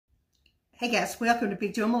Hey guys, welcome to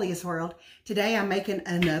Big Joe and Meleah's World. Today I'm making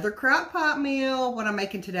another crock pot meal. What I'm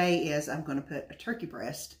making today is I'm going to put a turkey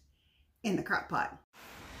breast in the crock pot.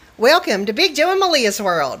 Welcome to Big Joe and Meleah's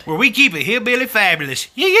World, where we keep it hillbilly fabulous.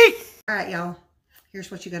 Yee! Alright y'all, here's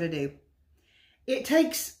what you got to do. It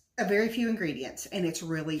takes a very few ingredients and it's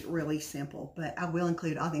really simple, but I will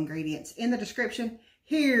include all the ingredients in the description.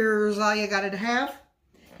 Here's all you got to have.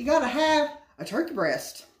 You got to have a turkey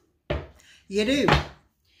breast. You do.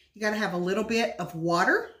 You got to have a little bit of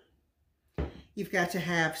water. You've got to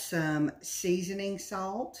have some seasoning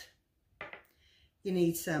salt. You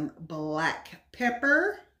need some black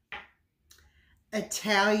pepper,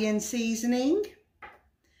 Italian seasoning,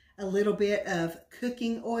 a little bit of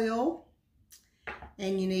cooking oil,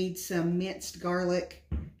 and you need some minced garlic.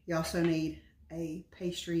 You also need a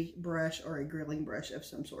pastry brush or a grilling brush of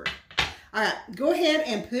some sort. All right, go ahead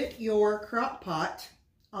and put your crock pot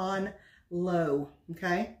on low,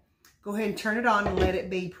 okay? Go ahead and turn it on and let it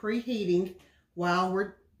be preheating while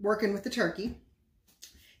we're working with the turkey.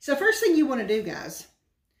 So first thing you want to do, guys,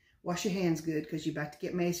 wash your hands good because you're about to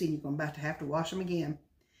get messy and you're about to have to wash them again.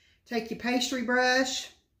 Take your pastry brush,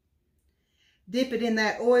 dip it in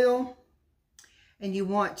that oil, and you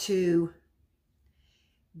want to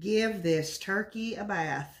give this turkey a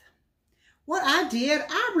bath. What I did,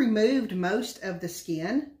 I removed most of the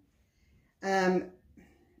skin.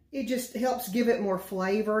 It just helps give it more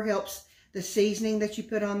flavor, helps the seasoning that you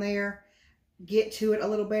put on there get to it a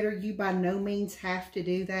little better. You by no means have to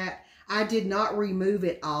do that. I did not remove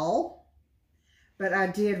it all, but I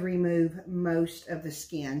did remove most of the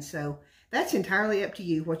skin. So that's entirely up to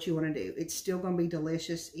you what you want to do. It's still going to be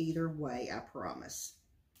delicious either way, I promise.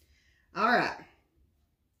 All right.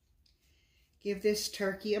 Give this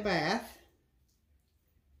turkey a bath.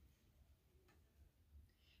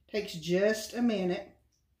 Takes just a minute.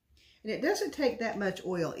 And it doesn't take that much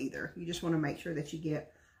oil either. You just want to make sure that you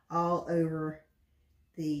get all over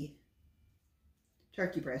the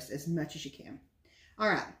turkey breast as much as you can. All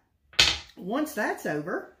right. Once that's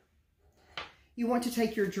over, you want to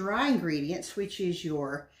take your dry ingredients, which is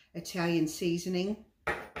your Italian seasoning,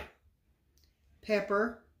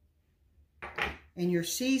 pepper, and your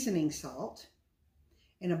seasoning salt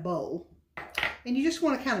in a bowl. And you just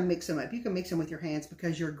want to kind of mix them up. You can mix them with your hands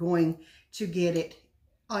because you're going to get it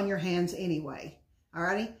on your hands anyway.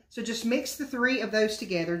 Alrighty, so just mix the three of those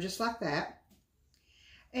together just like that.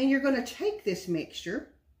 And you're going to take this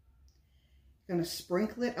mixture, you're going to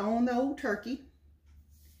sprinkle it on the old turkey,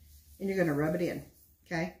 and you're going to rub it in,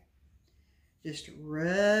 okay? Just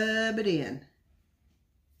rub it in.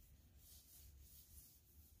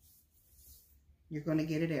 You're going to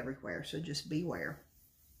get it everywhere, so just beware.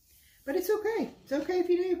 But it's okay. It's okay if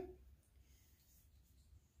you do.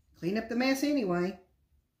 Clean up the mess anyway.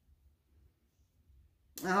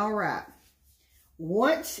 All right.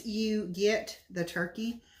 Once you get the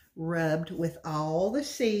turkey rubbed with all the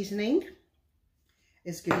seasoning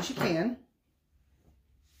as good as you can.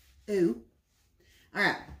 Ooh. All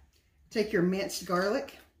right. Take your minced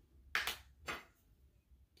garlic.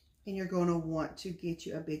 And you're going to want to get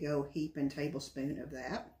you a big old heaping tablespoon of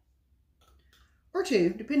that. Or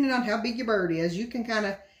two, depending on how big your bird is. You can kind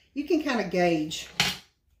of gauge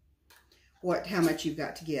how much you've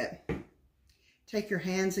got to get. Take your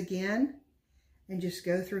hands again and just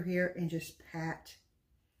go through here and just pat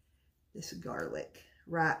this garlic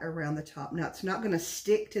right around the top. Now, it's not going to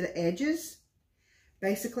stick to the edges.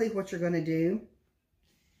 Basically, what you're going to do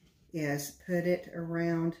is put it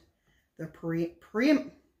around the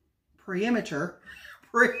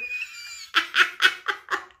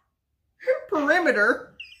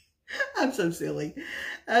perimeter, I'm so silly,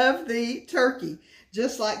 of the turkey.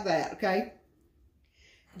 Just like that, okay?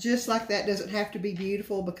 Just like that. Doesn't have to be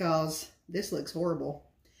beautiful because this looks horrible.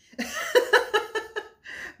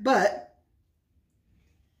 But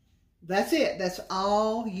that's it. That's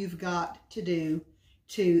all you've got to do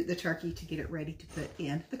to the turkey to get it ready to put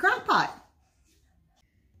in the crock pot.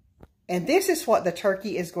 And this is what the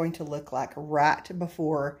turkey is going to look like right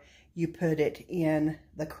before you put it in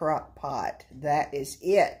the crock pot. That is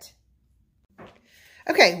it.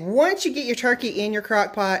 Okay, once you get your turkey in your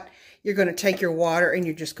crock pot, you're going to take your water and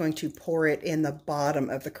you're just going to pour it in the bottom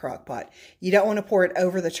of the crock pot. You don't want to pour it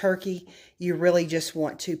over the turkey. You really just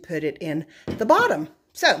want to put it in the bottom.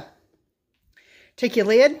 So, take your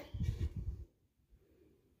lid,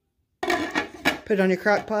 put it on your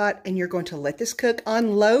crock pot, and you're going to let this cook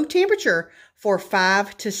on low temperature for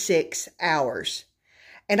 5 to 6 hours.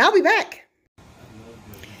 And I'll be back.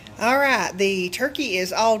 All right, the turkey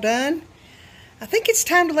is all done. I think it's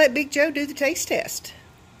time to let Big Joe do the taste test.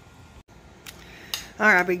 All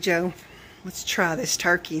right, Big Joe. Let's try this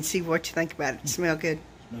turkey and see what you think about it. Smell good.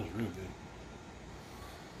 Smells real good.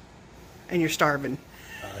 And you're starving.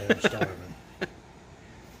 I am starving.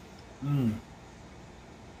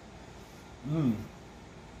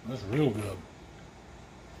 That's real good.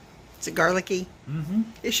 Is it garlicky? Mm-hmm.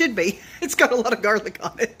 It should be. It's got a lot of garlic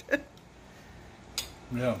on it.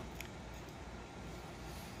 Yeah.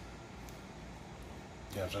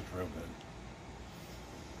 Yes, that's real good.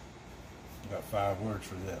 I got 5 words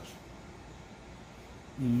for this.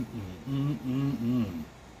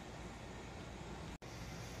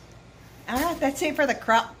 Alright, that's it for the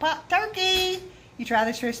crock pot turkey. You try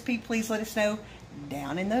this recipe, please let us know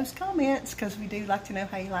down in those comments, because we do like to know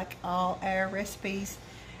how you like all our recipes.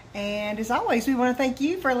 And as always, we want to thank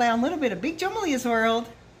you for allowing a little bit of Big Joe Meleah's world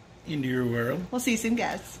Into your world. We'll see you soon,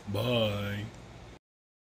 guys. Bye.